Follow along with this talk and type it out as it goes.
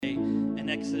in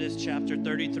Exodus chapter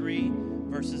 33,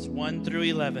 verses 1 through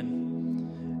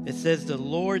 11. It says, "The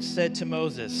Lord said to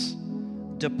Moses,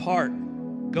 'Depart,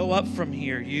 go up from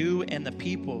here, you and the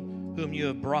people whom you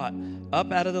have brought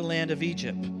up out of the land of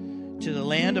Egypt, to the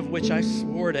land of which I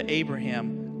swore to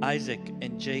Abraham, Isaac,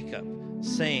 and Jacob,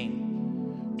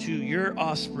 saying, to your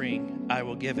offspring I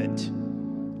will give it.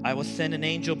 I will send an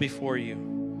angel before you,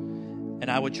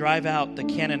 and I will drive out the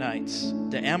Canaanites,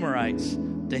 the Amorites,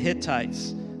 the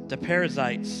Hittites, the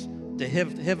Perizzites, the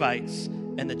Hivites,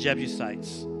 and the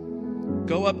Jebusites.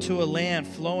 Go up to a land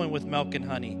flowing with milk and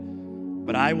honey,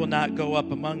 but I will not go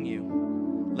up among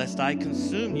you, lest I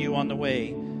consume you on the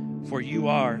way, for you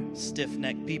are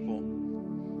stiff-necked people.'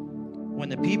 When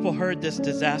the people heard this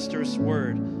disastrous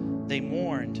word, they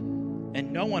mourned,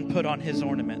 and no one put on his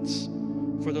ornaments.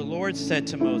 For the Lord said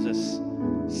to Moses,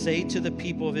 'Say to the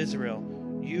people of Israel,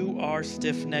 you are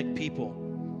stiff-necked people.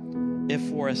 If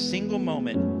for a single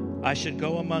moment I should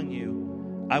go among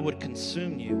you, I would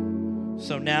consume you.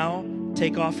 So now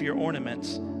take off your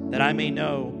ornaments, that I may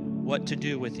know what to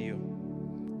do with you.'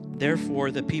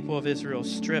 Therefore the people of Israel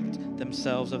stripped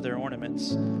themselves of their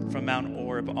ornaments from Mount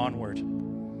Horeb onward.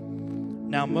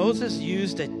 Now Moses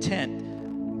used to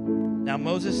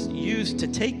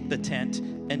take the tent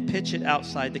and pitch it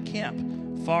outside the camp,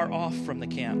 far off from the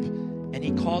camp, and he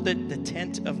called it the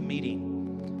tent of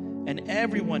meeting. And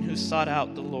everyone who sought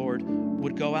out the Lord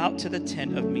would go out to the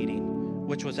tent of meeting,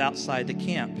 which was outside the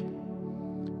camp.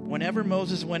 Whenever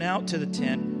Moses went out to the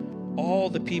tent, all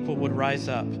the people would rise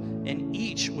up, and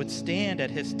each would stand at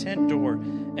his tent door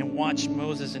and watch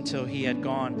Moses until he had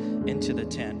gone into the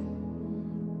tent.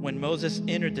 When Moses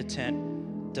entered the tent,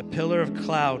 the pillar of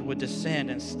cloud would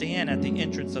descend and stand at the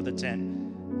entrance of the tent,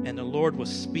 and the Lord would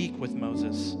speak with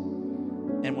Moses.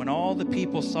 And when all the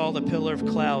people saw the pillar of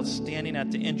cloud standing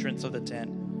at the entrance of the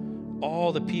tent,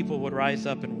 all the people would rise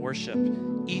up and worship,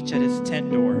 each at his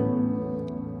tent door.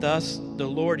 Thus the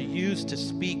Lord used to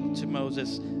speak to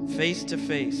Moses face to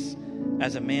face,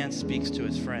 as a man speaks to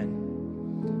his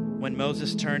friend. When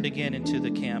Moses turned again into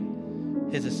the camp,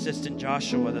 his assistant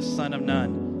Joshua, the son of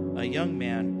Nun, a young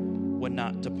man, would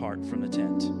not depart from the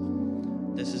tent."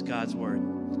 This is God's word.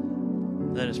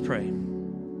 Let us pray.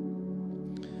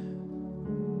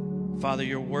 Father,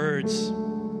 your words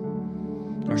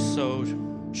are so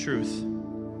truth,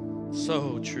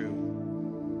 so true.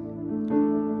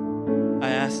 I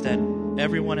ask that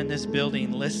everyone in this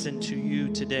building listen to you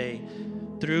today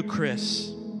through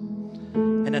Chris,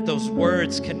 and that those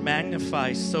words can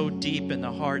magnify so deep in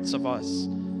the hearts of us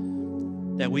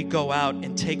that we go out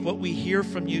and take what we hear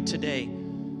from you today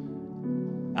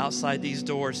outside these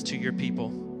doors to your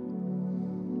people.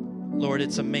 Lord,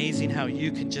 it's amazing how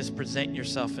you can just present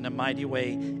yourself in a mighty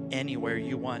way anywhere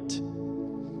you want.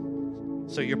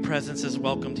 So your presence is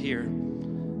welcomed here.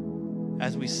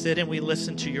 As we sit and we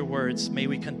listen to your words, may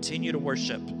we continue to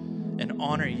worship and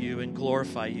honor you and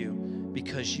glorify you,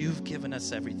 because you've given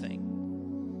us everything.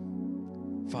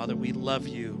 Father, we love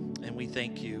you and we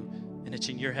thank you. And it's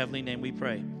in your heavenly name we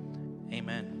pray.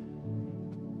 Amen.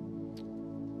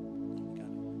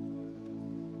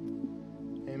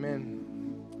 Amen.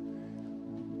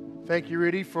 Thank you,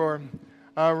 Rudy, for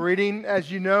reading. As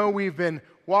you know, we've been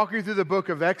walking through the book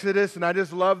of Exodus, and I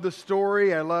just love the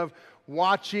story. I love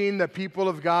watching the people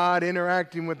of God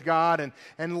interacting with God.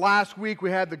 And last week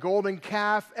we had the golden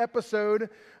calf episode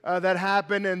that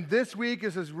happened. And this week,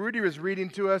 as Rudy was reading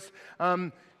to us,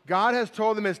 God has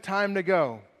told them it's time to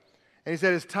go. And he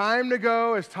said, it's time to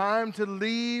go. It's time to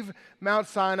leave Mount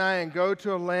Sinai and go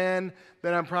to a land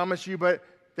that I promised you. But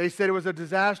they said it was a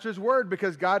disastrous word,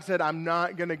 because God said, I'm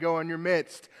not going to go in your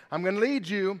midst. I'm going to lead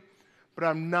you, but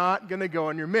I'm not going to go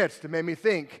in your midst. It made me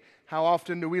think, how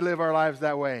often do we live our lives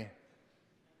that way?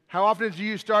 How often do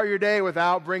you start your day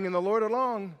without bringing the Lord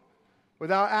along,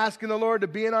 without asking the Lord to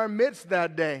be in our midst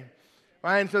that day?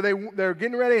 Right? And so they're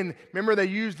getting ready, and remember, they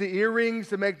used the earrings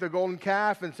to make the golden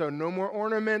calf, and so no more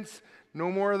ornaments, no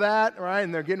more of that, right?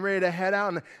 And they're getting ready to head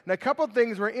out. And a couple of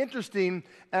things were interesting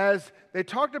as they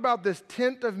talked about this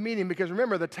tent of meeting, because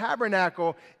remember, the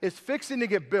tabernacle is fixing to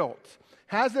get built.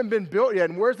 Hasn't been built yet.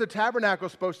 And where's the tabernacle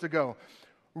supposed to go?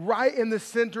 Right in the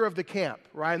center of the camp,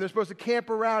 right? And they're supposed to camp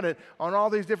around it on all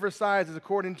these different sizes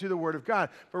according to the Word of God.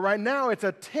 But right now, it's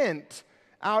a tent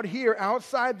out here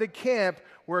outside the camp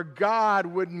where God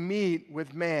would meet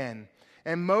with man.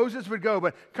 And Moses would go.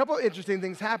 But a couple of interesting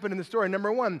things happened in the story.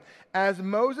 Number one, as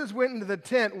Moses went into the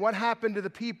tent, what happened to the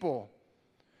people?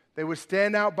 They would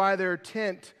stand out by their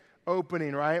tent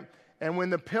opening, right? And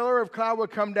when the pillar of cloud would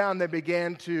come down, they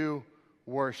began to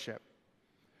worship,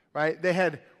 right? They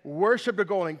had worshiped a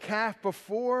golden calf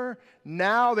before.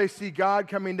 Now they see God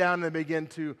coming down and they begin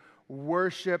to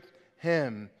worship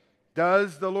him.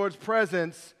 Does the Lord's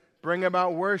presence bring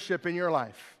about worship in your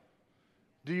life?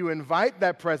 Do you invite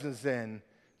that presence in?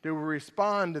 Do we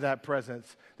respond to that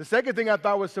presence? The second thing I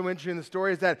thought was so interesting in the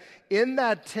story is that in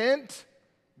that tent,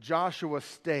 Joshua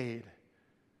stayed.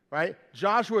 Right?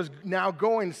 Joshua is now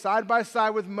going side by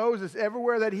side with Moses.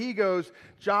 Everywhere that he goes,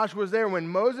 Joshua was there. When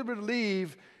Moses would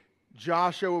leave,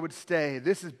 Joshua would stay.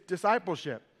 This is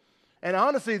discipleship. And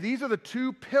honestly, these are the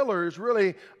two pillars,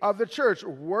 really, of the church.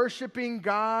 Worshiping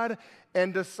God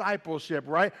and discipleship,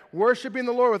 right? Worshiping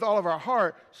the Lord with all of our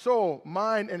heart, soul,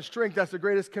 mind, and strength. That's the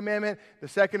greatest commandment. The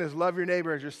second is love your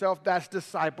neighbor as yourself. That's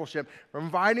discipleship.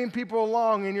 Inviting people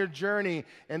along in your journey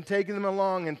and taking them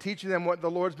along and teaching them what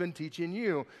the Lord's been teaching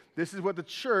you. This is what the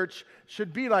church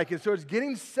should be like. And so it's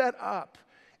getting set up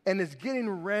and it's getting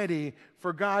ready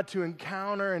for God to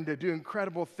encounter and to do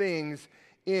incredible things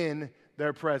in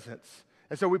their presence.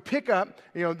 And so we pick up,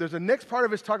 there's a next part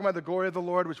of it talking about the glory of the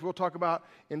Lord, which we'll talk about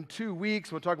in 2 weeks.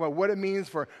 We'll talk about what it means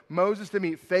for Moses to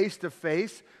meet face to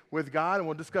face with God, and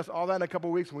we'll discuss all that in a couple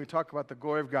of weeks when we talk about the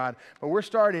glory of God. But we're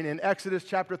starting in Exodus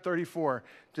chapter 34.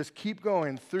 Just keep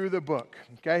going through the book.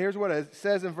 Okay, here's what it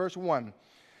says in verse 1.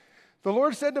 The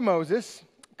Lord said to Moses,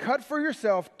 "Cut for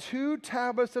yourself 2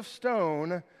 tablets of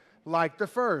stone like the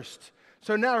first."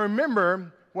 So now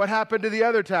remember what happened to the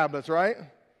other tablets, right?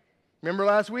 Remember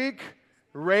last week?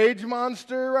 Rage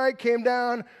monster, right, came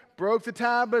down, broke the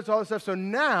tablets, all this stuff. So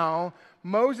now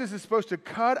Moses is supposed to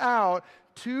cut out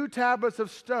 2 tablets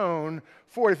of stone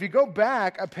for it. If you go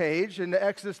back a page into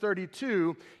Exodus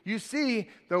 32, you see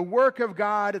the work of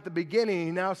God at the beginning.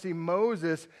 You now see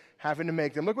Moses having to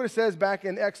make them. Look what it says back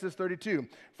in Exodus 32,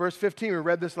 verse 15. We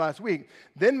read this last week.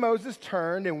 Then Moses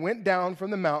turned and went down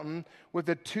from the mountain with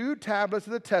the 2 tablets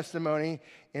of the testimony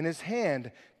in his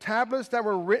hand, tablets that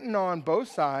were written on both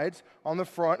sides, on the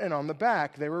front and on the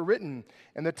back. They were written.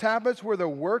 And the tablets were the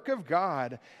work of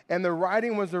God, and the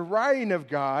writing was the writing of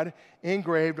God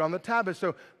engraved on the tablets.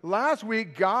 So last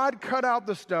week, God cut out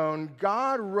the stone,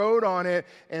 God wrote on it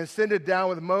and sent it down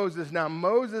with Moses. Now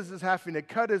Moses is having to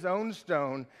cut his own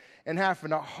stone and having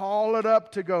to haul it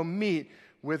up to go meet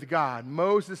with God.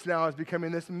 Moses now is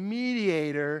becoming this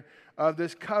mediator of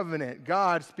this covenant.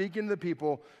 God speaking to the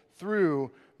people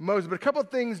through Moses. But a couple of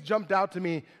things jumped out to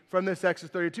me from this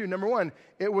Exodus 32. Number one,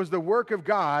 it was the work of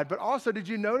God, but also, did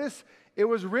you notice it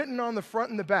was written on the front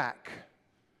and the back?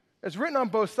 It's written on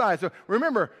both sides. So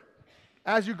remember,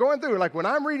 as you're going through, like when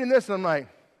I'm reading this, I'm like,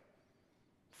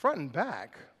 front and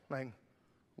back? Like,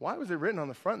 why was it written on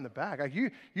the front and the back? Like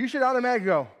you should automatically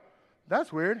go,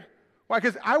 that's weird. Why?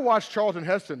 Because I watched Charlton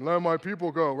Heston, Let My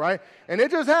People Go, right? And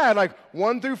it just had like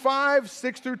 1 through 5,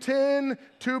 6 through 10,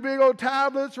 2 big old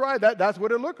tablets, right? That's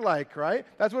what it looked like, right?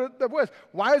 That's what it was.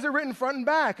 Why is it written front and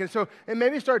back? And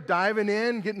maybe start diving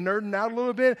in, getting nerding out a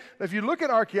little bit. If you look at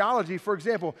archaeology, for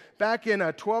example, back in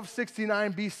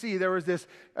 1269 BC, there was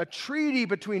a treaty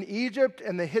between Egypt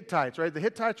and the Hittites, right? The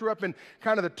Hittites were up in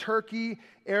kind of the Turkey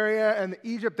area, and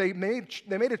Egypt, they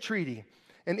made a treaty.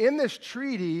 And in this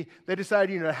treaty, they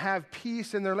decided, to have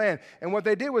peace in their land. And what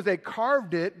they did was they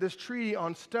carved this treaty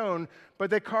on stone, but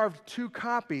they carved 2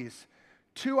 copies,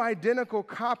 2 identical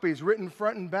copies written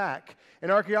front and back.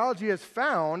 And archaeology has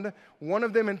found one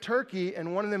of them in Turkey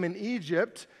and one of them in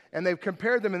Egypt, and they've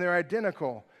compared them and they're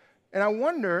identical. And I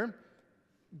wonder,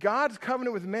 God's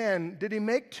covenant with man, did he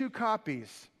make 2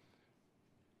 copies?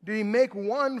 Did he make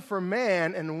one for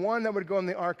man and one that would go in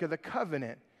the Ark of the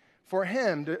Covenant? For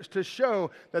him to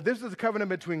show that this is a covenant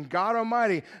between God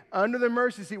Almighty under the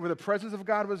mercy seat where the presence of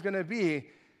God was going to be,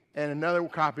 and another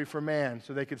copy for man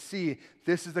so they could see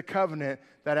this is the covenant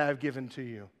that I have given to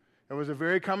you. It was a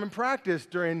very common practice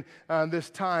during this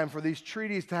time for these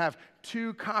treaties to have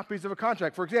 2 copies of a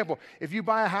contract. For example, if you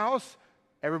buy a house,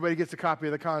 everybody gets a copy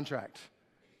of the contract.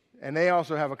 And they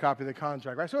also have a copy of the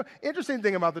contract, right? So interesting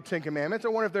thing about the 10 Commandments, I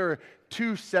wonder if there are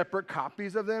 2 separate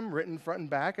copies of them written front and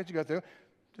back as you go through.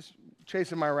 Just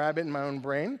chasing my rabbit in my own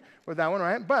brain with that one,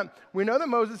 right? But we know that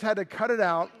Moses had to cut it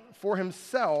out for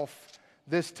himself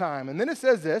this time. And then it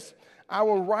says this, I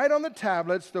will write on the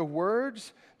tablets the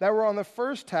words that were on the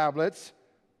first tablets,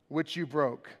 which you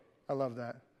broke. I love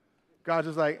that. God's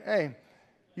just like, hey,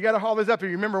 you got to haul this up here.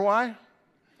 You remember why?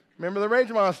 Remember the rage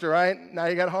monster, right? Now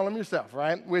you got to haul him yourself,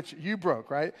 right? Which you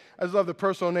broke, right? I just love the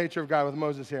personal nature of God with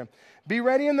Moses here. Be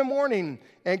ready in the morning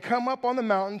and come up on the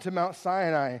mountain to Mount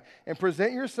Sinai and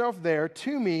present yourself there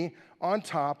to me on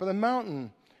top of the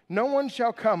mountain. No one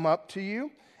shall come up to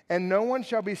you, and no one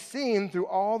shall be seen through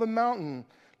all the mountain.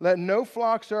 Let no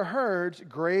flocks or herds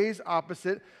graze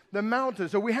opposite the mountain.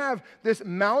 So we have this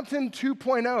mountain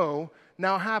 2.0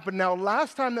 now happen. Now,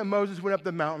 last time that Moses went up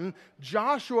the mountain,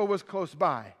 Joshua was close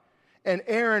by. and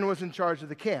Aaron was in charge of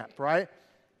the camp, right?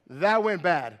 That went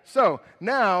bad. So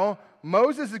now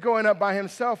Moses is going up by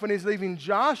himself, and he's leaving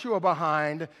Joshua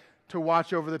behind to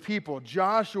watch over the people.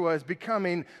 Joshua is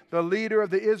becoming the leader of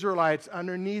the Israelites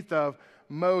underneath of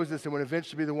Moses, and would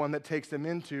eventually be the one that takes them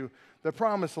into the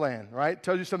promised land, right?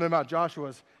 Tells you something about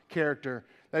Joshua's character,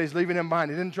 that he's leaving him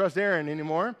behind. He didn't trust Aaron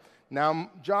anymore.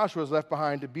 Now Joshua's left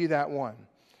behind to be that one.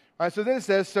 All right, so then it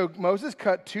says, so Moses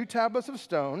cut 2 tablets of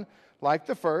stone, like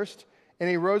the first, and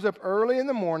he rose up early in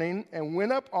the morning and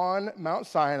went up on Mount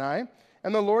Sinai,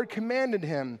 and the Lord commanded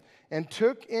him, and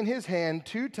took in his hand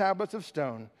 2 tablets of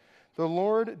stone. The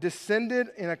Lord descended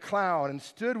in a cloud and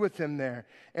stood with him there,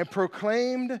 and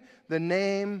proclaimed the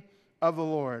name of the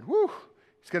Lord. Woo!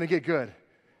 It's going to get good,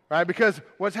 right? Because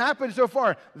what's happened so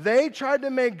far, they tried to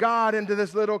make God into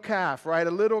this little calf, right?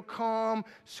 A little calm,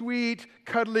 sweet,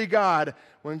 cuddly God,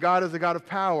 when God is a God of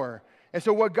power. And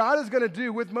so what God is going to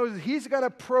do with Moses, he's going to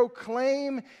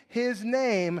proclaim his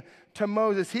name to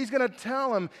Moses. He's going to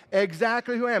tell him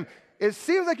exactly who I am. It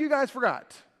seems like you guys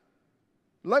forgot.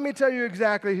 Let me tell you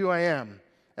exactly who I am.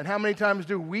 And how many times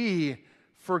do we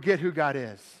forget who God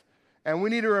is? And we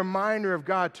need a reminder of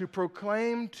God to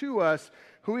proclaim to us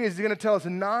who he is. He's going to tell us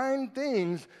 9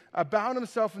 things about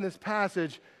himself in this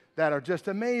passage that are just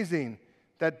amazing,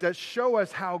 that show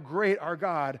us how great our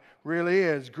God really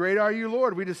is. Great are you,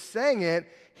 Lord. We just sang it.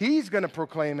 He's going to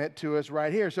proclaim it to us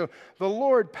right here. So the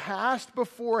Lord passed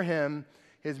before him,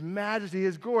 his majesty,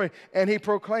 his glory, and he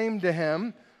proclaimed to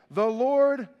him, the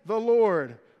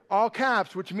Lord, all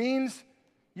caps, which means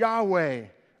Yahweh.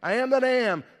 I am that I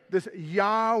am. This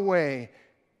Yahweh,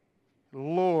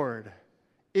 Lord.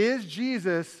 Is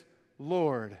Jesus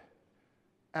Lord?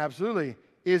 Absolutely.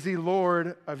 Is he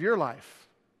Lord of your life?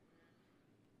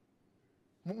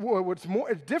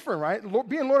 It's different, right?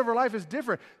 Being Lord of our life is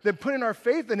different than putting our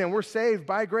faith in him. We're saved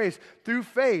by grace through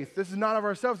faith. This is not of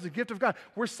ourselves, it's a gift of God.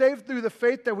 We're saved through the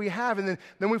faith that we have, and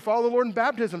then we follow the Lord in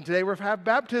baptism. Today we have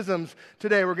baptisms.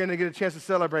 Today we're going to get a chance to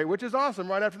celebrate, which is awesome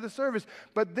right after the service.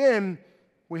 But then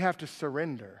we have to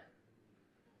surrender.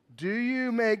 Do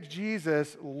you make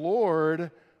Jesus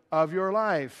Lord of your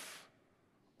life?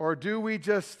 Or do we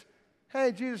just,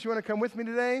 hey, Jesus, you want to come with me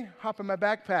today? Hop in my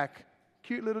backpack.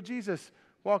 Cute little Jesus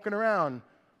walking around?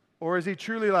 Or is he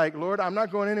truly like, Lord, I'm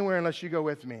not going anywhere unless you go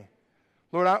with me?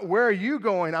 Lord, where are you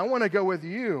going? I want to go with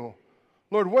you.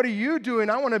 Lord, what are you doing?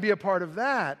 I want to be a part of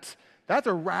that. That's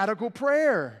a radical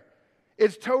prayer.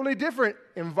 It's totally different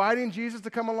inviting Jesus to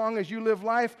come along as you live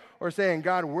life, or saying,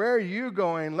 God, where are you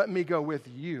going? Let me go with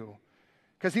you.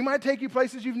 Because he might take you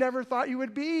places you've never thought you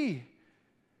would be.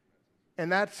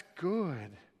 And that's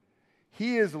good.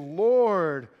 He is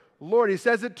Lord. Lord, he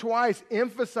says it twice,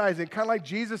 emphasizing, kind of like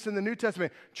Jesus in the New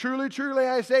Testament. Truly, truly,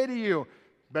 I say to you,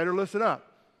 better listen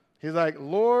up. He's like,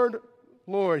 Lord,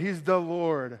 Lord. He's the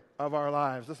Lord of our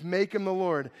lives. Let's make him the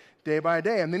Lord day by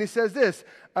day. And then he says this,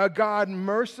 a God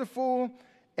merciful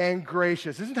and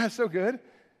gracious. Isn't that so good?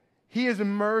 He is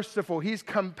merciful. He's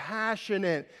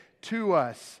compassionate to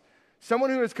us. Someone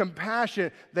who is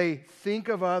compassionate, they think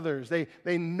of others.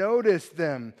 They notice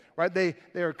them, right? They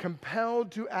are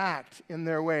compelled to act in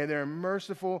their way. They're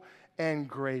merciful and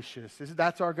gracious.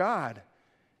 That's our God.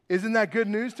 Isn't that good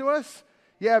news to us?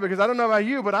 Yeah, because I don't know about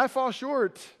you, but I fall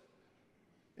short.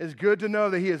 It's good to know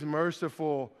that he is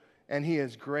merciful and he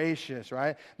is gracious,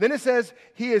 right? Then it says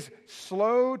he is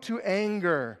slow to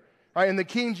anger, right? In the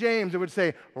King James, it would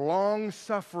say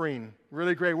long-suffering.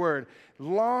 Really great word.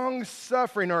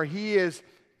 Long-suffering, or he is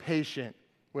patient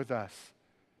with us.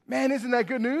 Man, isn't that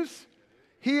good news?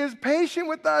 He is patient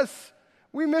with us.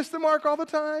 We miss the mark all the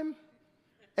time.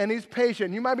 And he's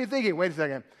patient. You might be thinking, wait a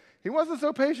second, he wasn't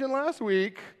so patient last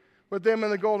week with them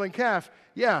and the golden calf.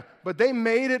 Yeah, but they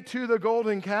made it to the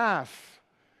golden calf.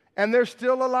 And they're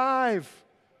still alive.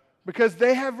 Because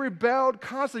they have rebelled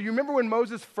constantly. You remember when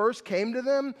Moses first came to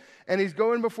them and he's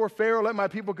going before Pharaoh, let my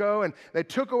people go, and they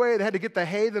took away, they had to get the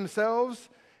hay themselves,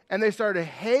 and they started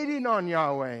hating on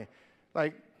Yahweh.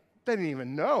 Like, they didn't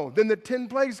even know. Then the 10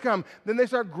 plagues come. Then they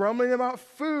start grumbling about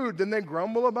food. Then they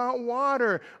grumble about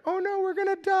water. Oh no, we're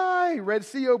going to die. Red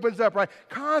Sea opens up, right?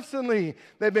 Constantly,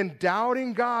 they've been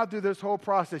doubting God through this whole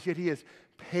process, yet he is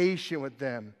patient with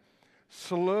them.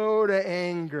 Slow to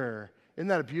anger. Isn't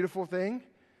that a beautiful thing?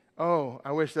 Oh,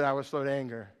 I wish that I was slow to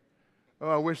anger. Oh,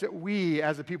 I wish that we,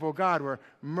 as a people of God, were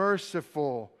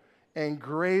merciful and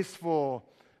graceful,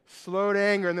 slow to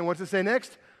anger. And then what's it say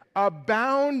next?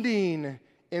 Abounding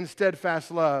in steadfast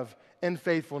love and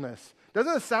faithfulness.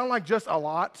 Doesn't it sound like just a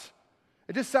lot?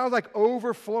 It just sounds like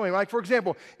overflowing. Like, for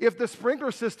example, if the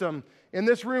sprinkler system in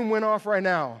this room went off right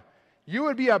now, you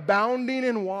would be abounding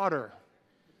in water.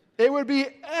 It would be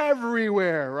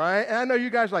everywhere, right? And I know you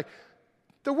guys are like,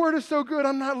 the word is so good,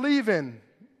 I'm not leaving.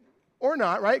 Or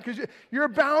not, right? Because you're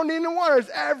abounding in waters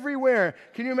everywhere.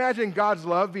 Can you imagine God's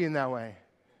love being that way?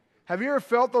 Have you ever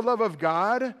felt the love of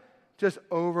God just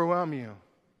overwhelm you?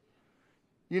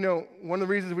 You know, one of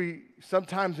the reasons we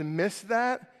sometimes miss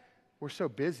that, we're so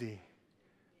busy.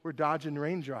 We're dodging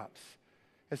raindrops.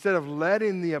 Instead of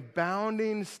letting the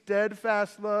abounding,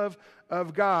 steadfast love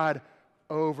of God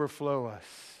overflow us.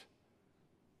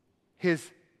 His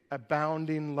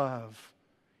abounding love.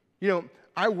 You know,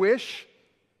 I wish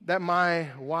that my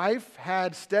wife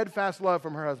had steadfast love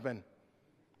from her husband.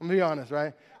 I'm going to be honest,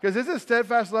 right? Because isn't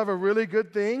steadfast love a really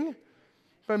good thing?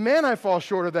 But man, I fall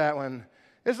short of that one.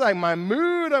 It's like my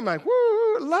mood, I'm like,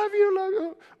 woo, love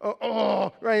you.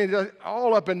 Right? Just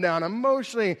all up and down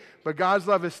emotionally. But God's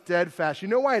love is steadfast. You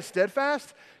know why it's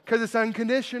steadfast? Because it's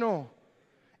unconditional.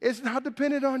 It's not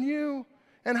dependent on you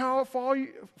and how far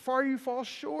you fall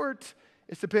short.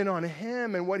 It's dependent on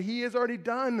Him and what He has already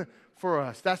done for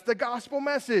us. That's the gospel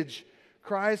message.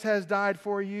 Christ has died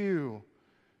for you.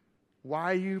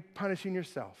 Why are you punishing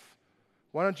yourself?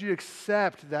 Why don't you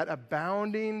accept that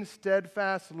abounding,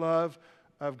 steadfast love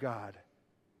of God?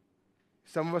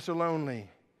 Some of us are lonely.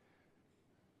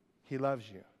 He loves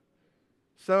you.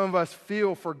 Some of us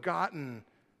feel forgotten.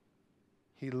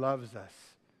 He loves us.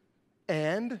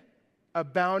 And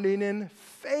abounding in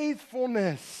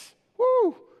faithfulness.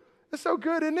 Woo! That's so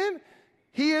good, isn't it?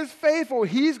 He is faithful.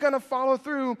 He's going to follow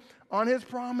through on His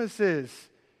promises.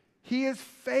 He is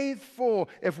faithful.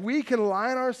 If we can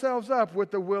line ourselves up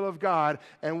with the will of God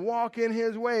and walk in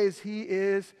His ways, He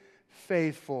is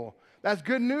faithful. That's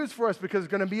good news for us because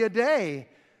it's going to be a day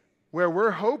where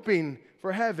we're hoping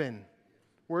for heaven.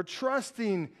 We're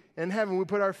trusting in heaven. We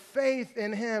put our faith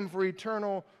in Him for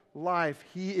eternal life.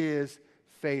 He is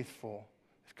faithful.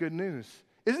 It's good news.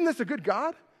 Isn't this a good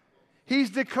God?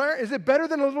 He's declaring, is it better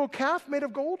than a little calf made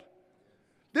of gold?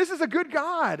 This is a good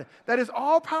God that is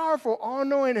all-powerful,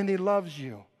 all-knowing, and He loves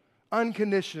you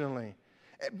unconditionally.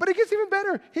 But it gets even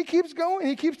better. He keeps going.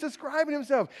 He keeps describing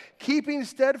Himself, keeping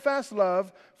steadfast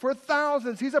love for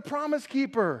thousands. He's a promise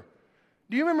keeper.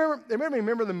 Do you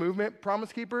remember the movement,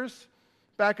 Promise Keepers,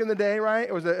 back in the day, right?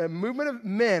 It was a movement of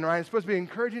men, right? It's supposed to be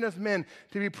encouraging us men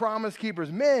to be promise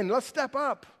keepers. Men, let's step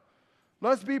up.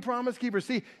 Let's be promise keepers.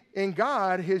 See, in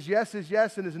God, His yes is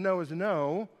yes and His no is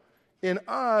no. In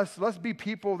us, let's be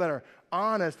people that are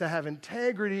honest, that have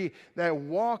integrity, that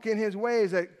walk in His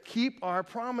ways, that keep our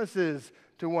promises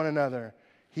to one another.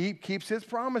 He keeps His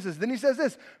promises. Then He says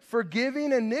this,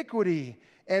 forgiving iniquity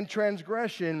and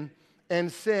transgression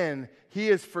and sin. He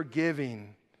is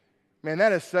forgiving. Man,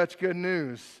 that is such good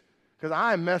news because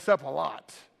I mess up a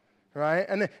lot, right?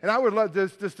 And I would love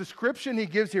this description He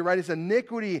gives here, right? It's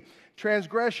iniquity,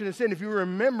 transgression, and sin. If you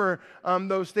remember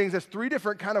those things, that's three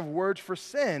different kind of words for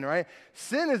sin, right?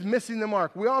 Sin is missing the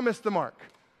mark. We all miss the mark.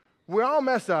 We all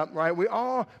mess up, right? We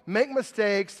all make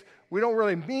mistakes. We don't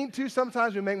really mean to.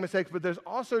 Sometimes we make mistakes, but there's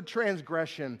also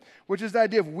transgression, which is the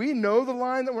idea of we know the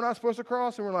line that we're not supposed to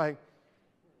cross, and we're like,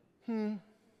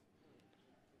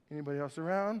 anybody else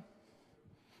around?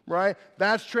 Right?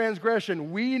 That's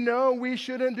transgression. We know we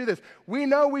shouldn't do this. We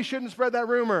know we shouldn't spread that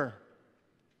rumor.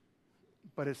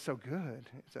 But it's so good.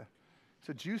 It's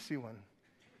a juicy one.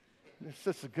 It's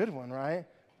just a good one, right?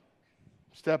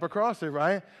 Step across it,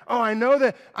 right? Oh, I know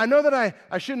that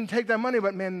I shouldn't take that money,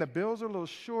 but man, the bills are a little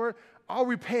short. I'll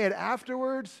repay it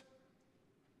afterwards.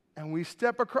 And we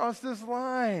step across this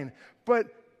line. But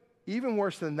even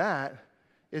worse than that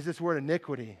is this word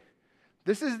iniquity.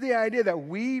 This is the idea that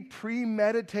we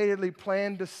premeditatedly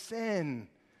plan to sin.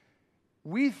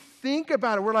 We think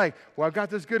about it. We're like, well, I've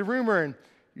got this good rumor, and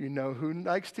you know who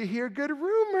likes to hear good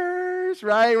rumors,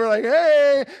 right? We're like,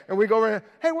 hey, and we go over,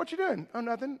 hey, what you doing? Oh,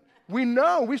 nothing. We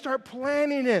know. We start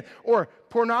planning it. Or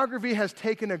pornography has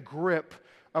taken a grip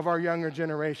of our younger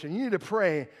generation. You need to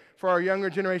pray for our younger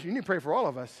generation. You need to pray for all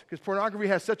of us because pornography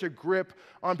has such a grip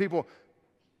on people.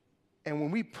 And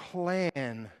when we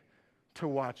plan to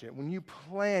watch it. When you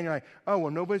plan, you're like, oh,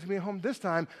 well, nobody's going to be home this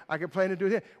time. I can plan to do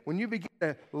it. When you begin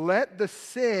to let the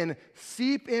sin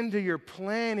seep into your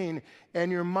planning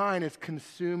and your mind, it's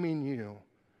consuming you.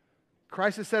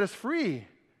 Christ has set us free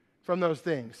from those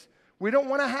things. We don't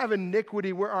want to have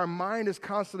iniquity where our mind is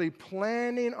constantly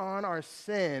planning on our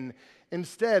sin.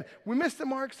 Instead, we miss the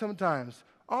mark sometimes.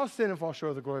 All sin and fall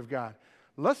short of the glory of God.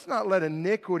 Let's not let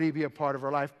iniquity be a part of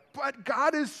our life. But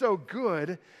God is so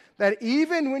good that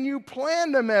even when you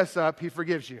plan to mess up, He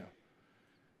forgives you.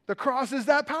 The cross is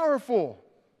that powerful.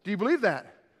 Do you believe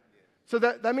that? So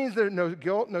that means there's no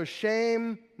guilt, no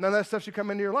shame, none of that stuff should come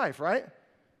into your life, right?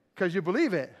 Because you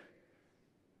believe it.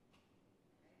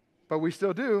 but we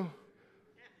still do.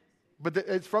 But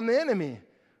it's from the enemy.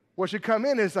 What should come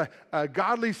in is a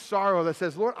godly sorrow that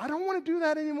says, Lord, I don't want to do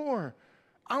that anymore.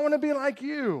 I want to be like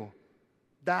you.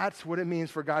 That's what it means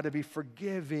for God to be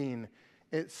forgiving.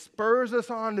 It spurs us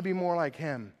on to be more like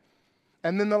him.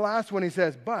 And then the last one he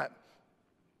says, but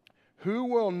who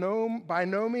will by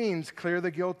no means clear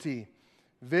the guilty,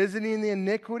 visiting the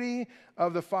iniquity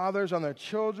of the fathers on their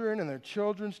children and their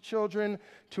children's children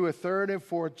to a third and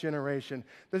fourth generation.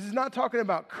 This is not talking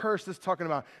about curse. This is talking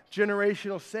about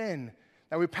generational sin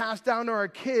that we pass down to our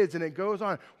kids, and it goes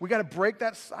on. We got to break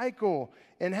that cycle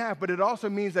in half, but it also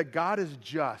means that God is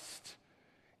just.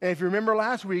 And if you remember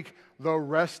last week, the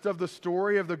rest of the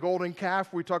story of the golden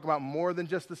calf, we talk about more than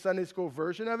just the Sunday school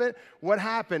version of it. What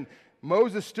happened?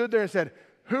 Moses stood there and said,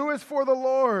 who is for the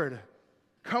Lord?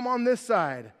 Come on this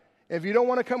side. If you don't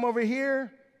want to come over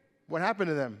here, what happened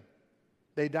to them?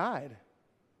 They died.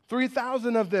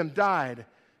 3,000 of them died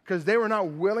because they were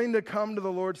not willing to come to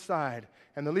the Lord's side.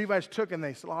 And the Levites took and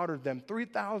they slaughtered them,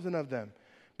 3,000 of them,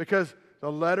 because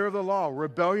the letter of the law,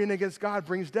 rebellion against God,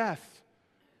 brings death.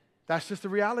 That's just the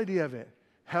reality of it.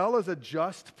 Hell is a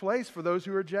just place for those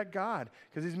who reject God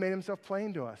because he's made himself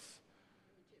plain to us.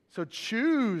 So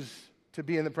choose to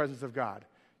be in the presence of God.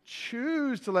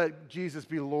 Choose to let Jesus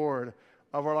be Lord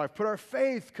of our life. Put our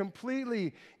faith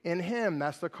completely in him.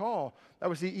 That's the call that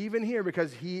we see even here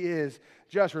because he is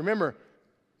just. Remember,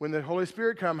 when the Holy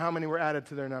Spirit come, how many were added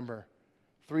to their number?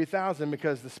 3,000,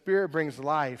 because the Spirit brings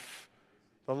life.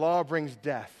 The law brings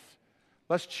death.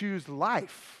 Let's choose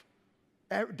life.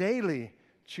 Daily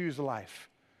choose life.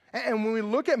 And when we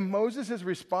look at Moses'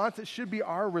 response, it should be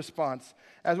our response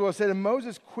as well. It said, and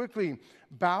Moses quickly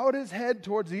bowed his head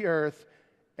towards the earth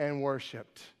and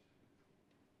worshiped.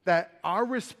 That our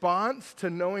response to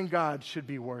knowing God should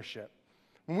be worship.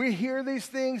 When we hear these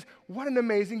things, what an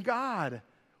amazing God.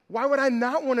 Why would I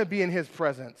not want to be in his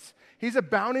presence? He's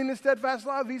abounding in steadfast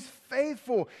love. He's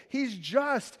faithful. He's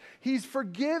just. He's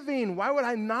forgiving. Why would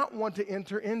I not want to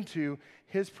enter into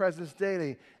his presence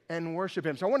daily and worship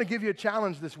him? So I want to give you a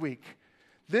challenge this week.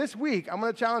 This week, I'm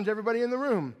going to challenge everybody in the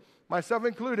room, myself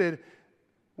included.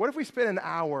 What if we spend an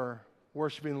hour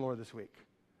worshiping the Lord this week?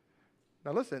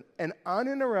 Now listen, an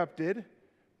uninterrupted,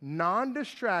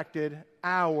 non-distracted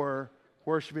hour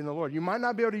worshiping the Lord. You might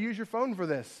not be able to use your phone for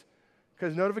this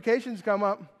because notifications come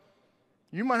up.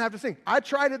 You might have to sing. I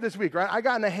tried it this week, right? I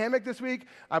got in a hammock this week.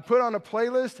 I put on a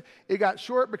playlist. It got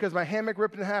short because my hammock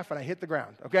ripped in half and I hit the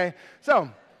ground, okay? So,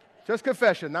 just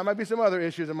confession. There might be some other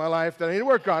issues in my life that I need to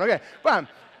work on, okay? But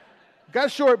got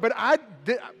short, but I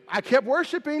kept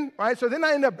worshiping, right? So then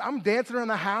I'm dancing around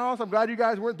the house. I'm glad you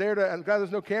guys weren't there. I'm glad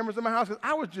there's no cameras in my house because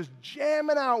I was just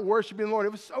jamming out worshiping the Lord.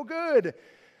 It was so good.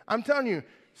 I'm telling you,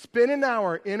 spend an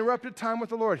hour, interrupted time with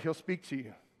the Lord. He'll speak to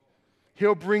you.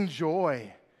 He'll bring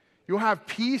joy. You'll have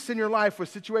peace in your life when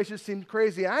situations seem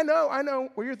crazy. I know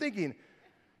what you're thinking.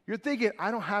 You're thinking,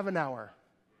 I don't have an hour.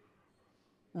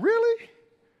 Really?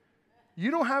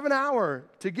 You don't have an hour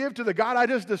to give to the God I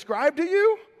just described to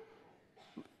you?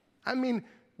 I mean,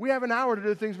 we have an hour to do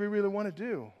the things we really want to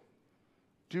do.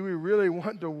 Do we really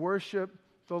want to worship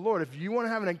the Lord? If you want to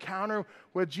have an encounter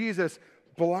with Jesus,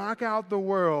 block out the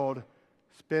world,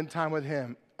 spend time with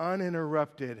him,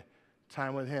 uninterrupted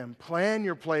time with him. Plan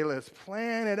your playlist,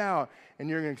 plan it out, and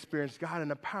you're going to experience God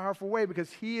in a powerful way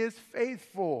because he is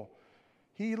faithful.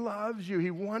 He loves you.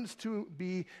 He wants to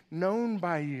be known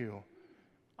by you.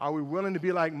 Are we willing to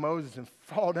be like Moses and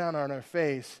fall down on our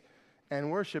face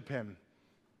and worship him?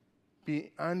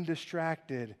 Be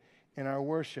undistracted in our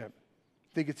worship.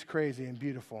 I think it's crazy and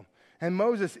beautiful. And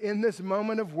Moses, in this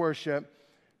moment of worship,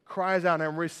 cries out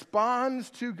and responds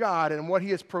to God and what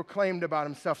he has proclaimed about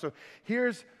himself. So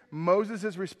here's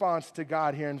Moses' response to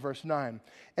God here in verse 9.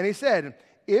 And he said,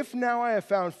 if now I have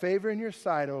found favor in your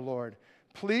sight, O Lord,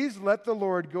 please let the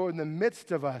Lord go in the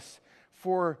midst of us,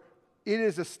 for it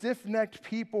is a stiff-necked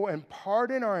people, and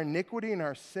pardon our iniquity and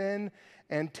our sin,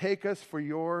 and take us for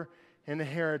your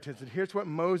inheritance. And here's what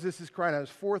Moses is crying out. There's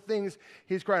 4 things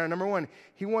he's crying out. Number 1,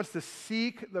 he wants to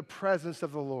seek the presence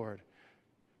of the Lord.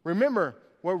 Remember,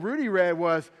 what Rudy read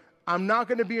was, I'm not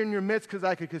going to be in your midst because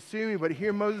I could consume you. But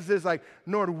here Moses is like,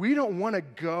 Lord, we don't want to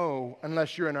go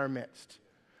unless you're in our midst.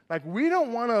 Like, we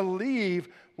don't want to leave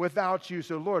without you.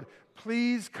 So, Lord,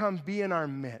 please come be in our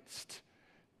midst.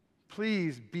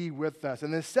 Please be with us.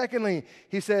 And then secondly,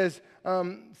 he says,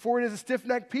 for it is a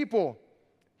stiff-necked people.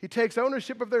 He takes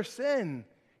ownership of their sin.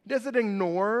 He doesn't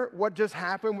ignore what just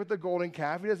happened with the golden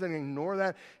calf. He doesn't ignore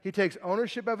that. He takes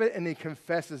ownership of it and he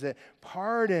confesses it.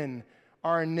 Pardon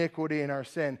our iniquity and our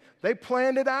sin. They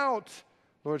planned it out.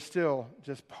 Lord, still,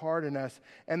 just pardon us.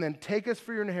 And then take us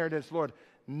for your inheritance. Lord,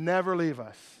 never leave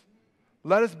us.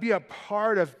 Let us be a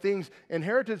part of things.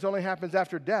 Inheritance only happens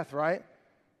after death, right?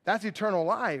 That's eternal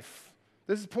life.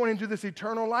 This is pointing to this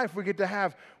eternal life we get to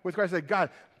have with Christ. Like,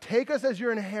 God, take us as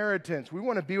your inheritance. We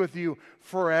want to be with you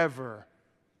forever.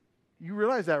 You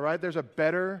realize that, right? There's a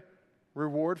better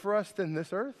reward for us than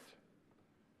this earth.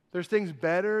 There's things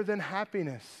better than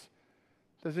happiness.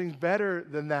 There's things better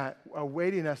than that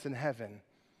awaiting us in heaven.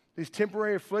 These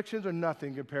temporary afflictions are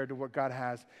nothing compared to what God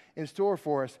has in store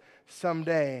for us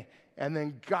someday. And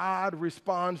then God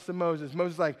responds to Moses.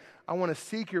 Moses is like, I want to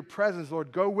seek your presence,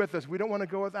 Lord. Go with us. We don't want to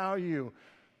go without you.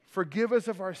 Forgive us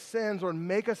of our sins, Lord.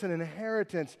 Make us an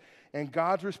inheritance. And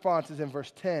God's response is in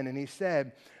verse 10. And he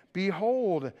said,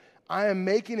 behold, I am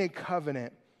making a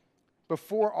covenant.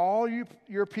 Before all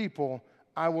your people,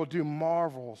 I will do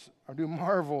marvels,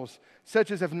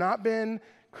 such as have not been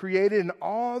created in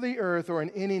all the earth or in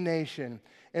any nation.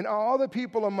 And all the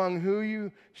people among whom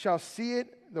you shall see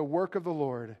it, the work of the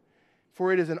Lord.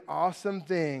 For it is an awesome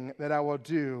thing that I will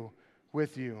do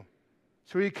with you.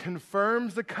 So he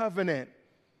confirms the covenant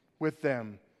with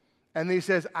them. And he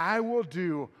says, I will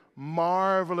do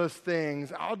marvelous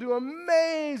things. I'll do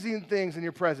amazing things in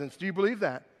your presence. Do you believe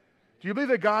that? Do you believe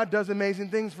that God does amazing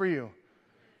things for you?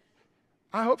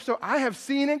 I hope so. I have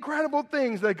seen incredible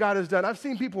things that God has done. I've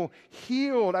seen people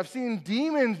healed. I've seen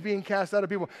demons being cast out of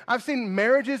people. I've seen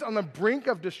marriages on the brink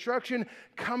of destruction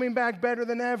coming back better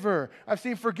than ever. I've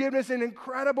seen forgiveness in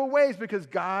incredible ways because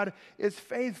God is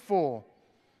faithful.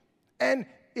 And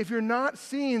if you're not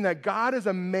seeing that God is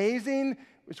amazing,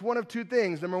 it's one of two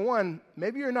things. Number one,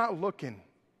 maybe you're not looking.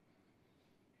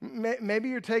 Maybe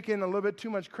you're taking a little bit too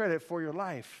much credit for your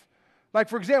life. Like,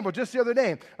 for example, just the other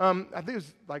day, I think it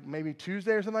was like maybe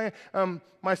Tuesday or something,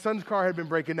 my son's car had been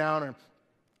breaking down or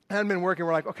hadn't been working.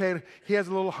 We're like, okay, he has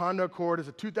a little Honda Accord. It's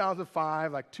a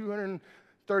 2005, like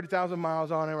 230,000 miles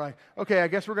on it. We're like, okay, I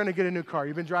guess we're going to get a new car.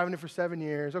 You've been driving it for 7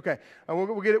 years. Okay,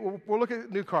 we'll get it. We'll look at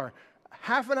a new car.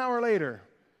 Half an hour later,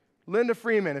 Linda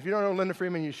Freeman, if you don't know Linda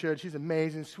Freeman, you should. She's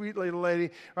amazing, sweet little lady,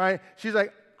 right? She's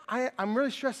like, I'm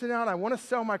really stressing out. I want to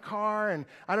sell my car, and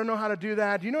I don't know how to do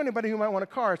that. Do you know anybody who might want a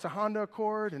car? It's a Honda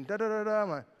Accord, and da-da-da-da. I'm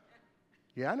like,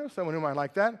 yeah, I know someone who might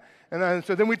like that. And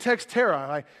so then we text Tara. I'm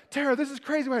like, Tara, this is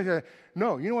crazy.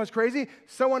 No, you know what's crazy?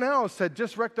 Someone else had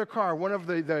just wrecked their car. One of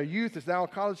the youth, is now a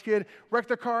college kid, wrecked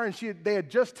their car, and they had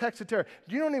just texted Tara.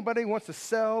 Do you know anybody who wants to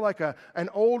sell like an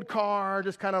old car,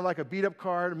 just kind of like a beat-up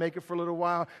car to make it for a little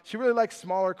while? She really likes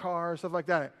smaller cars, stuff like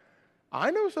that.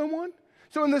 I know someone.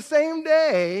 So in the same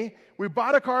day, we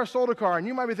bought a car, sold a car, and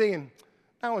you might be thinking,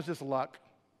 that was just luck.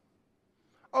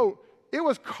 Oh, it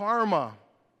was karma.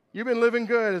 You've been living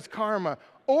good, it's karma.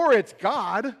 Or it's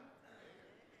God.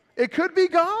 It could be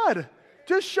God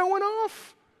just showing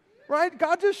off, right?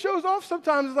 God just shows off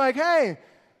sometimes. It's like, hey,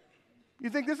 you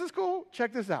think this is cool?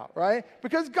 Check this out, right?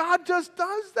 Because God just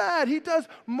does that. He tells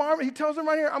them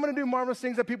right here, I'm going to do marvelous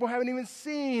things that people haven't even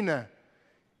seen.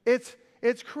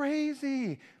 It's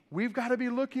crazy. We've got to be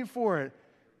looking for it.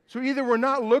 So either we're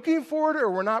not looking for it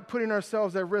or we're not putting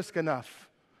ourselves at risk enough.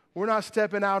 We're not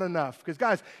stepping out enough. Because,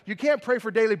 guys, you can't pray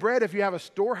for daily bread if you have a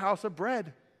storehouse of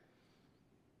bread.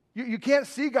 You can't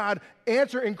see God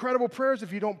answer incredible prayers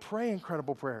if you don't pray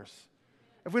incredible prayers.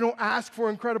 If we don't ask for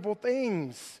incredible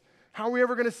things. How are we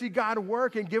ever going to see God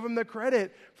work and give him the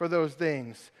credit for those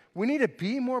things? We need to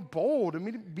be more bold and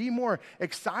we need to be more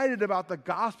excited about the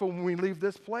gospel when we leave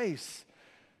this place.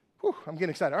 Whew, I'm getting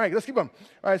excited. All right, let's keep going.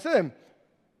 All right, so then,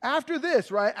 after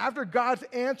this, right, after God's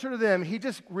answer to them, he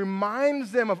just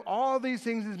reminds them of all these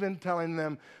things he's been telling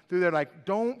them through there. Like,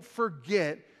 don't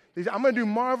forget these. I'm going to do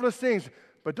marvelous things,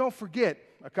 but don't forget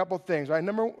a couple things, right?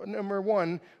 Number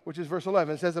one, which is verse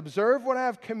 11, says, observe what I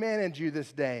have commanded you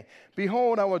this day.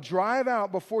 Behold, I will drive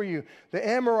out before you the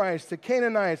Amorites, the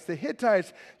Canaanites, the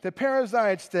Hittites, the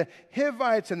Perizzites, the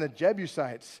Hivites, and the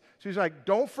Jebusites. So he's like,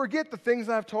 don't forget the things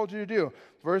I've told you to do.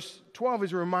 Verse 12,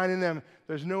 he's reminding them,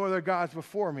 there's no other gods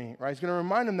before me, right? He's going to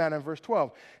remind them that in verse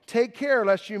 12. Take care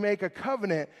lest you make a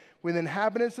covenant with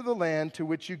inhabitants of the land to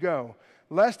which you go,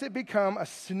 lest it become a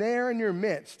snare in your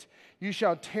midst. You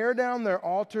shall tear down their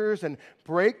altars and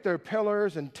break their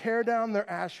pillars and tear down their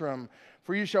ashram.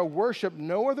 For you shall worship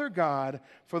no other God,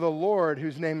 for the Lord,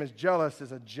 whose name is jealous,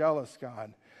 is a jealous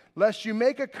God. Lest you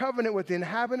make a covenant with the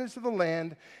inhabitants of the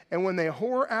land, and when they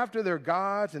whore after their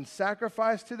gods and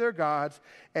sacrifice to their gods,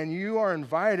 and you are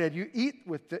invited, you eat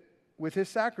with his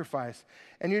sacrifice.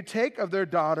 And you take of their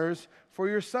daughters for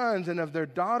your sons, and of their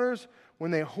daughters, when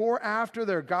they whore after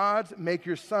their gods, make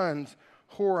your sons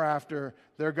whore after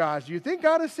their gods. Do you think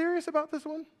God is serious about this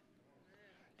one?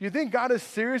 Do you think God is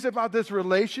serious about this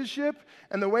relationship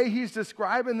and the way he's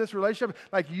describing this relationship?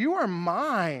 Like, you are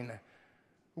mine.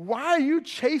 Why are you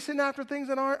chasing after things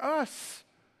that aren't us?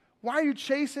 Why are you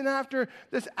chasing after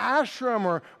this Ashram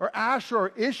or Asher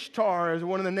or Ishtar is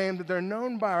one of the names that they're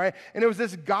known by, right? And it was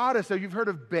this goddess. So you've heard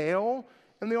of Baal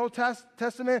in the Old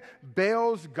Testament?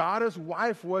 Baal's goddess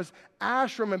wife was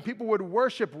Ashram, and people would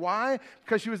worship. Why?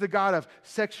 Because she was the god of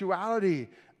sexuality,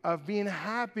 of being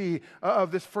happy,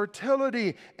 of this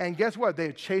fertility. And guess what?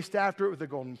 They chased after it with the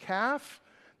golden calf.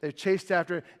 They've chased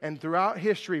after it, and throughout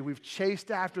history, we've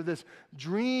chased after this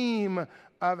dream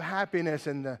of happiness,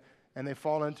 and they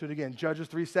fall into it again. Judges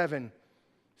 3:7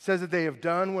 says that they have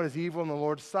done what is evil in the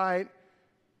Lord's sight.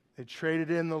 They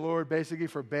traded in the Lord basically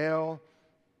for Baal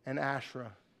and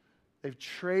Asherah. They've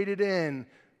traded in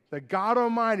the God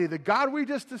Almighty, the God we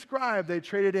just described, they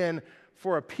traded in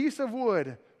for a piece of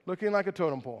wood looking like a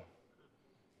totem pole.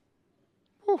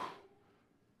 Whew,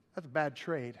 that's a bad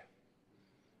trade.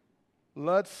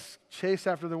 Let's chase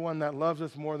after the one that loves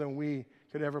us more than we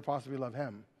could ever possibly love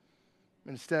him,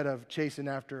 instead of chasing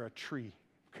after a tree,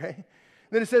 okay?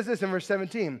 Then it says this in verse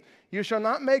 17, you shall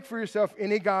not make for yourself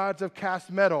any gods of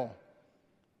cast metal.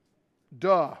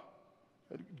 Duh.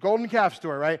 Golden calf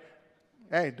story, right?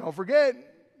 Hey, don't forget.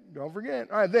 Don't forget.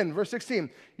 All right, then, verse 16.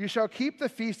 You shall keep the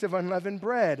feast of unleavened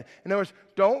bread. In other words,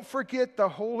 don't forget the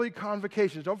holy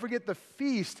convocations. Don't forget the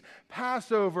feast,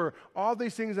 Passover, all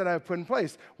these things that I've put in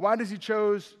place. Why does he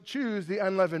choose the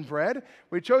unleavened bread?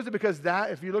 Well, he chose it because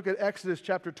that, if you look at Exodus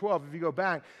chapter 12, if you go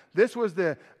back, this was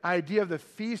the idea of the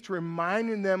feast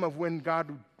reminding them of when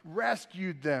God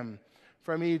rescued them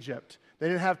from Egypt. They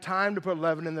didn't have time to put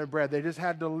leaven in their bread. They just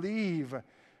had to leave,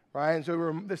 right? And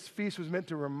so this feast was meant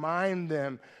to remind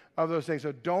them of those things.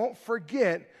 So don't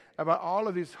forget about all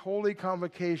of these holy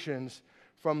convocations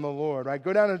from the Lord, right?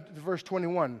 Go down to verse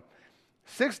 21.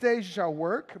 6 days you shall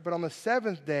work, but on the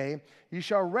seventh day you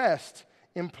shall rest.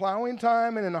 In plowing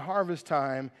time and in the harvest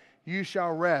time you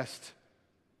shall rest.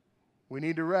 We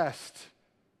need to rest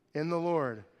in the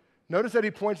Lord. Notice that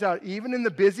he points out, even in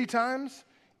the busy times,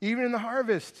 even in the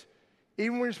harvest,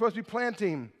 even when you're supposed to be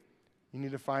planting, you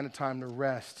need to find a time to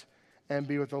rest and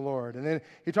be with the Lord. And then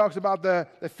he talks about the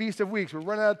Feast of Weeks. We're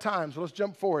running out of time, so let's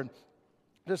jump forward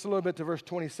just a little bit to verse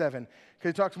 27, because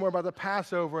he talks more about the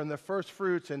Passover and the first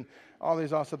fruits and all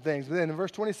these awesome things. But then in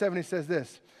verse 27, he says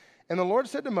this, and the Lord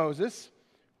said to Moses,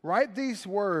 write these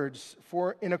words,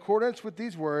 for in accordance with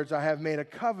these words I have made a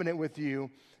covenant with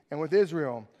you and with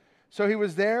Israel. So he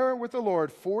was there with the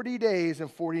Lord 40 days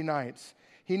and 40 nights.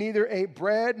 He neither ate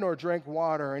bread nor drank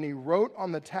water, and he wrote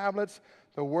on the tablets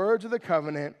the words of the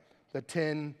covenant, the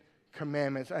 10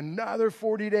 Commandments. Another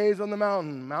 40 days on the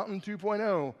mountain, Mountain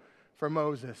 2.0 for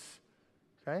Moses.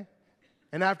 Okay?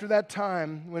 And after that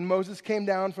time, when Moses came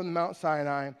down from the Mount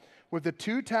Sinai with the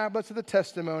 2 tablets of the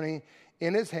testimony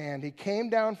in his hand, he came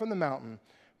down from the mountain.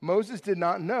 Moses did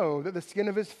not know that the skin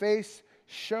of his face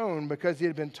shone because he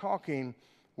had been talking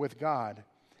with God.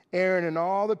 Aaron and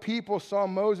all the people saw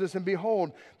Moses, and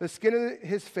behold, the skin of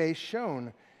his face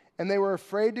shone, and they were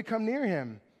afraid to come near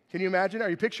him. Can you imagine? Are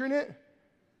you picturing it?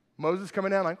 Moses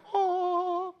coming down like,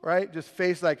 oh, right? Just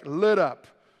face like lit up,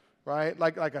 right?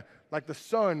 Like the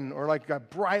sun, or like a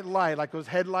bright light, like those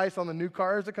headlights on the new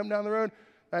cars that come down the road.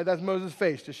 Right? That's Moses'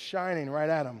 face, just shining right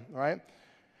at him, right?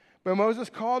 But Moses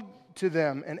called to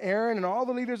them, and Aaron and all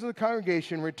the leaders of the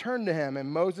congregation returned to him, and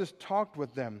Moses talked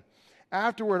with them.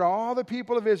 Afterward, all the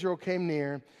people of Israel came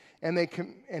near, and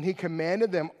he commanded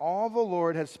them all the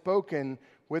Lord had spoken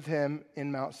with him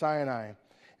in Mount Sinai.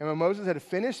 And when Moses had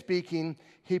finished speaking,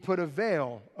 he put a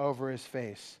veil over his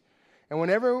face. And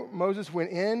whenever Moses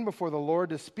went in before the Lord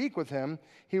to speak with him,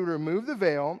 he would remove the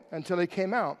veil until he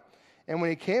came out. And when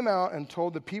he came out and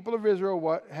told the people of Israel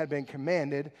what had been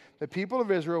commanded, the people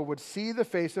of Israel would see the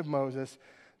face of Moses.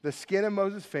 The skin of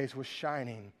Moses' face was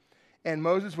shining. And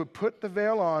Moses would put the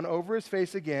veil on over his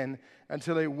face again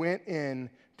until he went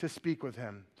in to speak with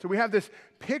him. So we have this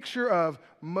picture of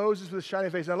Moses with a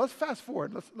shining face. Now let's fast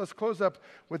forward. Let's close up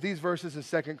with these verses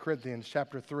in 2 Corinthians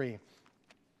chapter 3.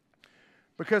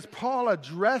 Because Paul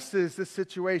addresses this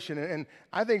situation and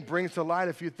I think brings to light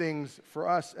a few things for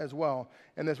us as well.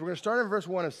 And this, we're going to start in verse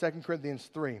 1 of 2 Corinthians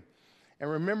 3. And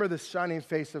remember this shining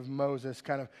face of Moses,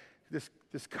 kind of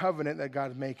this covenant that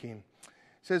God's making. It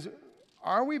says,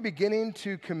 are we beginning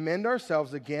to commend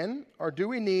ourselves again, or do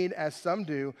we need, as some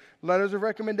do, letters of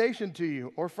recommendation to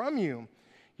you or from you?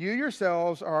 You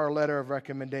yourselves are our letter of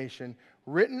recommendation,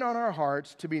 written on our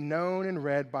hearts to be known and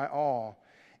read by all.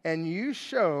 And you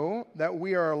show that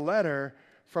we are a letter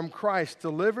from Christ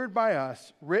delivered by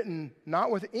us, written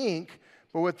not with ink,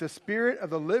 but with the Spirit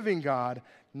of the living God,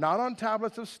 not on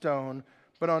tablets of stone,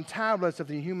 but on tablets of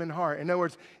the human heart. In other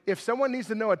words, if someone needs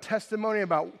to know a testimony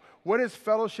about what is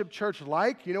Fellowship Church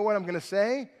like? You know what I'm going to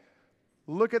say?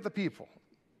 Look at the people.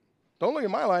 Don't look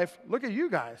at my life. Look at you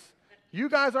guys. You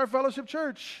guys are Fellowship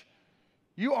Church.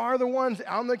 You are the ones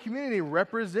out in the community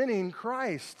representing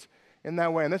Christ in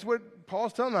that way. And that's what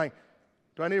Paul's telling them. Like,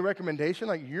 do I need a recommendation?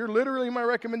 Like, you're literally my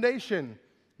recommendation.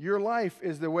 Your life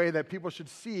is the way that people should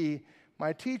see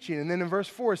my teaching. And then in verse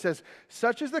 4 it says,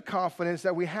 such is the confidence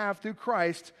that we have through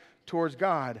Christ towards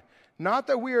God. Not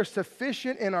that we are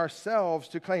sufficient in ourselves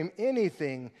to claim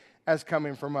anything as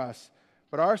coming from us,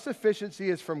 but our sufficiency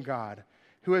is from God,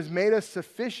 who has made us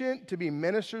sufficient to be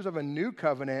ministers of a new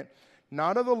covenant,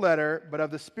 not of the letter, but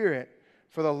of the Spirit.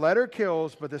 For the letter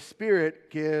kills, but the Spirit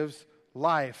gives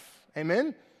life.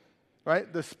 Amen?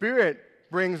 Right? The Spirit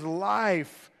brings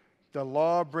life. The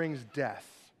law brings death.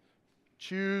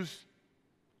 Choose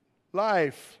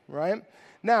life, right?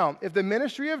 Now, if the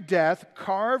ministry of death,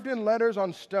 carved in letters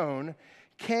on stone,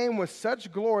 came with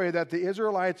such glory that the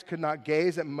Israelites could not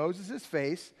gaze at Moses'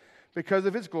 face because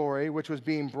of its glory, which was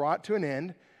being brought to an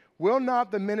end, will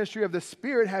not the ministry of the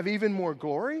Spirit have even more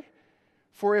glory?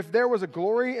 For if there was a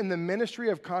glory in the ministry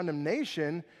of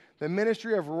condemnation, the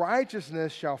ministry of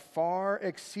righteousness shall far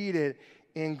exceed it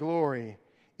in glory.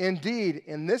 Indeed,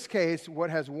 in this case, what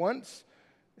has once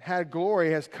had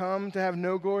glory has come to have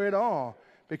no glory at all,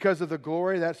 because of the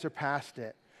glory that surpassed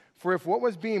it. For if what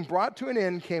was being brought to an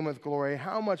end came with glory,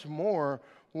 how much more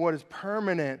will what is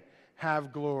permanent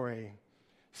have glory?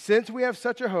 Since we have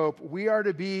such a hope, we are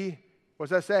to be, what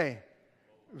does that say?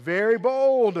 Very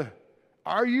bold.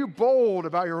 Are you bold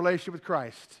about your relationship with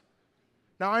Christ?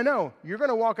 Now, I know you're going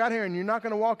to walk out here and you're not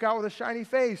going to walk out with a shiny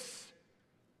face.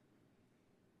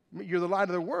 You're the light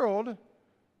of the world,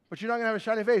 but you're not going to have a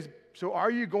shiny face. So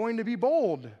are you going to be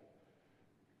bold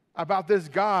about this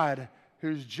God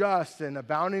who's just and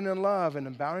abounding in love and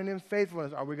abounding in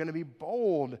faithfulness? Are we going to be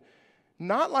bold?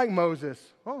 Not like Moses.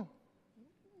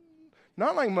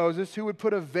 Not like Moses, who would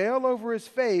put a veil over his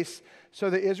face so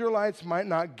the Israelites might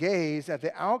not gaze at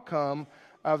the outcome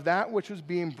of that which was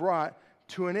being brought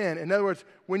to an end. In other words,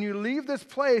 when you leave this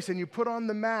place and you put on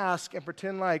the mask and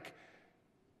pretend like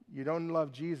you don't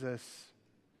love Jesus,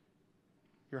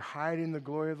 you're hiding the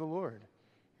glory of the Lord.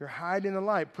 You're hiding the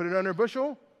light. Put it under a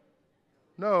bushel?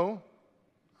 No.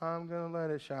 I'm going to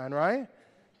let it shine, right?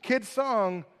 Kids'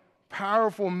 song,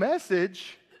 powerful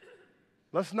message.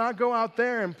 Let's not go out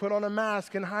there and put on a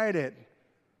mask and hide it.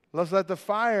 Let's let the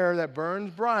fire that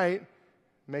burns bright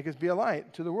make us be a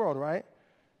light to the world, right?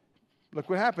 Look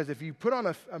what happens. If you put on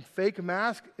a fake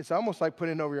mask, it's almost like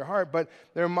putting it over your heart. But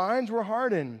their minds were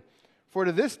hardened. For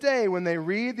to this day, when they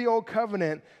read the Old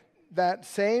Covenant, that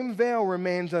same veil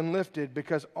remains unlifted,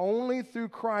 because only through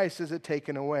Christ is it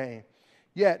taken away.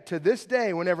 Yet, to this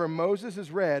day, whenever Moses is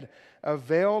read, a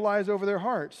veil lies over their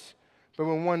hearts. But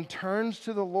when one turns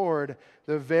to the Lord,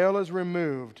 the veil is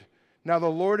removed. Now the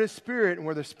Lord is Spirit, and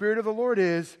where the Spirit of the Lord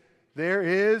is, there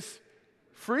is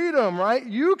freedom, right?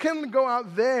 You can go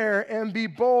out there and be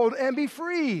bold and be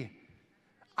free.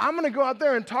 I'm going to go out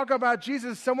there and talk about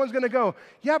Jesus. Someone's going to go,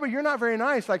 yeah, but you're not very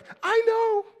nice. Like, I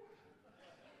know.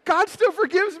 God still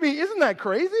forgives me. Isn't that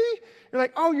crazy? You're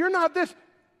like, oh, you're not this.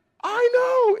 I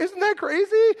know. Isn't that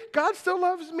crazy? God still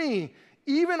loves me.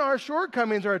 Even our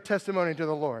shortcomings are a testimony to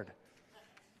the Lord.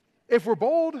 If we're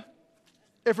bold,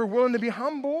 if we're willing to be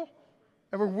humble,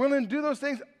 if we're willing to do those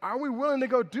things, are we willing to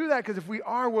go do that? Because if we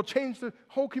are, we'll change the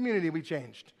whole community we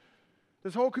changed.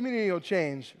 This whole community will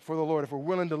change for the Lord if we're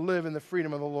willing to live in the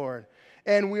freedom of the Lord.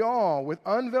 And we all, with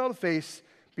unveiled face,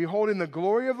 beholding the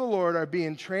glory of the Lord, are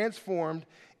being transformed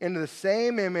into the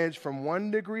same image from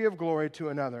one degree of glory to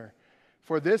another.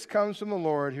 For this comes from the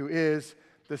Lord, who is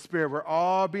the Spirit. We're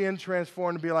all being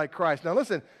transformed to be like Christ. Now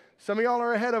listen, some of y'all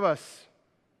are ahead of us.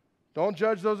 Don't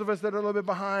judge those of us that are a little bit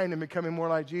behind and becoming more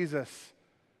like Jesus,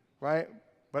 right?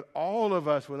 But all of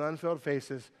us with unveiled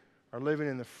faces are living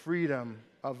in the freedom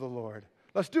of the Lord.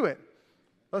 Let's do it.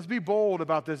 Let's be bold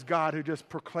about this God who just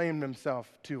proclaimed himself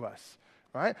to us,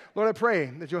 right? Lord, I pray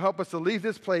that you'll help us to leave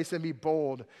this place and be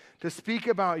bold, to speak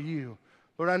about you.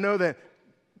 Lord, I know that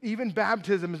even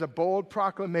baptism is a bold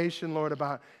proclamation, Lord,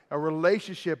 about a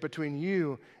relationship between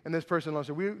you and this person, Lord.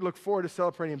 So we look forward to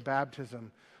celebrating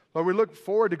baptism. Lord, we look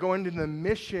forward to going into the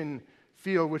mission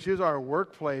field, which is our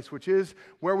workplace, which is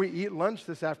where we eat lunch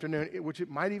this afternoon, which it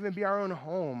might even be our own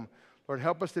home. Lord,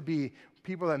 help us to be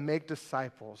people that make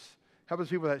disciples. Help us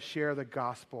people that share the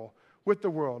gospel with the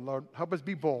world. Lord, help us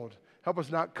be bold. Help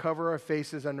us not cover our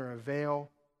faces under a veil,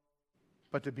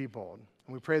 but to be bold.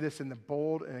 And we pray this in the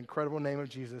bold and incredible name of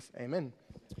Jesus. Amen.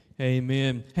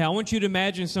 Amen. Hey, I want you to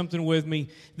imagine something with me.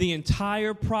 The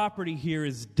entire property here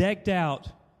is decked out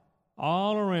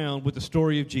all around with the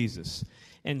story of Jesus.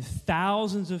 and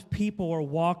thousands of people are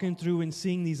walking through and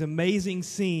seeing these amazing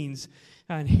scenes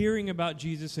and hearing about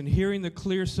Jesus and hearing the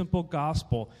clear, simple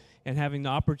gospel and having the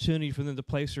opportunity for them to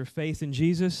place their faith in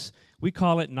Jesus. We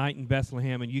call it Night in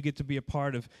Bethlehem, and you get to be a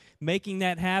part of making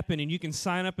that happen, and you can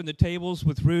sign up in the tables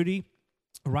with Rudy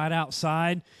right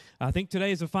outside. I think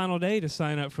today is the final day to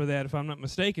sign up for that, if I'm not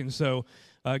mistaken, so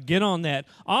get on that.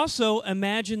 Also,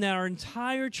 imagine that our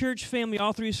entire church family,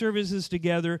 all three services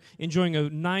together, enjoying a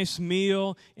nice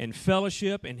meal and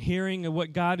fellowship and hearing of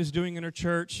what God is doing in our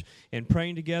church and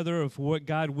praying together of what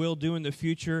God will do in the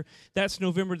future. That's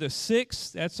November the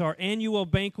 6th. That's our annual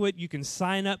banquet. You can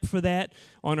sign up for that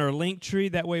on our link tree.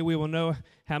 That way we will know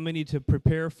how many to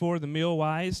prepare for the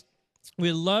meal-wise.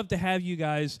 We'd love to have you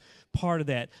guys part of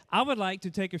that. I would like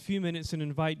to take a few minutes and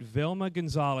invite Velma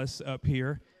Gonzalez up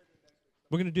here.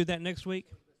 We're going to do that next week?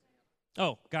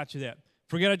 Oh, got you that.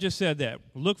 Forget I just said that.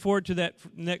 Look forward to that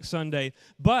next Sunday.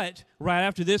 But right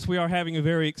after this, we are having a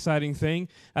very exciting thing,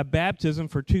 a baptism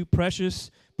for two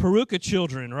precious Peruka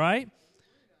children, right?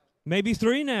 Maybe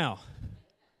 3 now.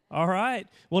 All right.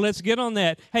 Well, let's get on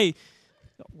that. Hey,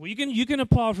 you can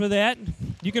applaud for that.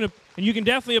 You can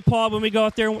definitely applaud when we go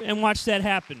out there and watch that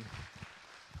happen.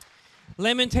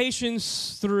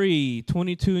 Lamentations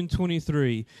 3:22 and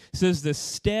 23 says, "The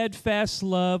steadfast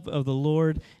love of the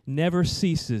Lord never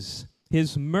ceases.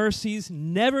 His mercies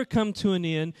never come to an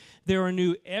end. They are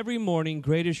new every morning.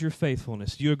 Great is your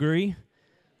faithfulness." Do you agree?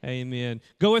 Amen.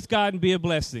 Go with God and be a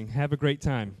blessing. Have a great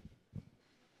time.